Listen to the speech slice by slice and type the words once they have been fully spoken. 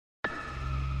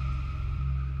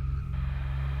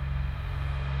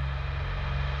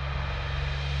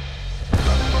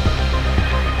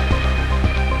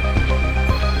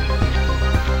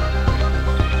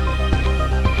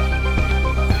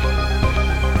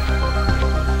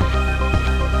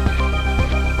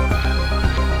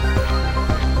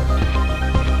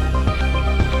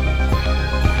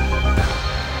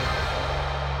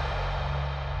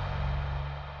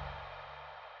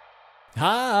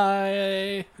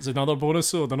It's another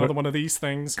bonus, another one of these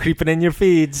things. Creeping in your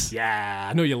feeds. Yeah,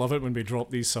 I know you love it when we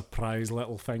drop these surprise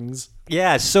little things.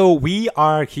 Yeah, so we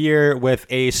are here with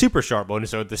a super short bonus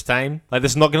this time. Like,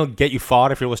 this is not going to get you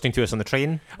far if you're listening to us on the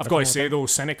train. I've got to say, though,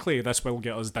 cynically, this will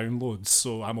get us downloads,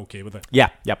 so I'm okay with it. Yeah,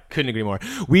 couldn't agree more.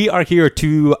 We are here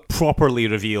to properly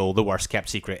reveal the worst kept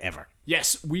secret ever.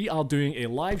 Yes, we are doing a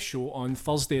live show on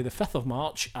Thursday, the 5th of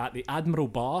March at the Admiral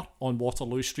Bar on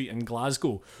Waterloo Street in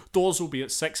Glasgow. Doors will be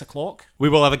at 6 o'clock. We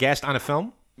will have a guest and a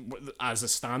film. As a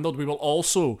standard, we will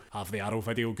also have the Arrow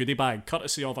Video goodie bag,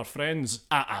 courtesy of our friends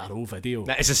at Arrow Video.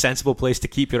 That is a sensible place to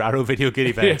keep your Arrow Video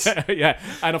goodie bags. Yeah,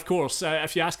 and of course,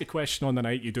 if you ask a question on the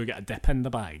night, you do get a dip in the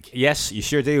bag. Yes, you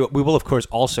sure do. We will, of course,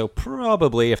 also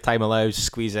probably, if time allows,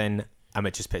 squeeze in a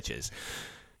Mitch's Pitches.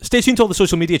 Stay tuned to all the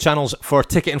social media channels for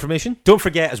ticket information. Don't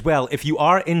forget as well, if you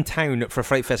are in town for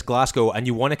Fright Fest Glasgow and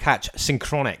you want to catch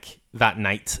Synchronic that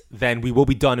night, then we will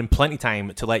be done in plenty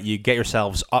time to let you get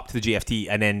yourselves up to the GFT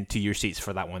and then to your seats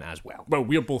for that one as well. Well,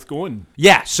 we're both going.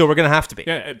 Yeah, so we're going to have to be.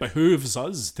 Yeah, it behooves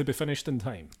us to be finished in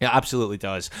time. It absolutely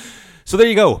does. So there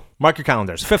you go. Mark your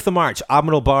calendars. 5th of March,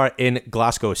 Admiral Bar in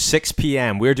Glasgow, 6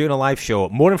 p.m. We're doing a live show.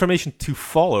 More information to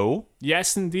follow.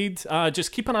 Yes, indeed.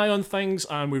 Just keep an eye on things,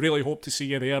 and we really hope to see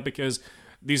you there because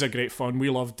these are great fun. We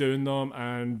love doing them,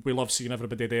 and we love seeing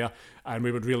everybody there, and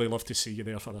we would really love to see you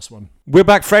there for this one. We're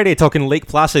back Friday talking Lake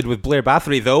Placid with Blair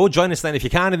Bathory, though. Join us then if you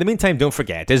can. In the meantime, don't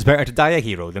forget, it's better to die a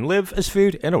hero than live as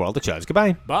food in a world of chuds.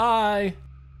 Goodbye. Bye.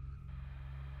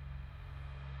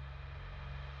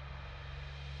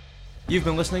 You've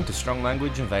been listening to Strong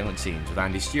Language and Violent Scenes with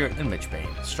Andy Stewart and Mitch Bain.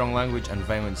 Strong Language and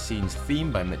Violent Scenes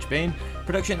theme by Mitch Bain.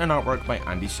 Production and artwork by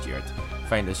Andy Stewart.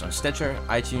 Find us on Stitcher,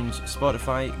 iTunes,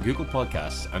 Spotify, Google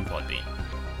Podcasts and Podbean.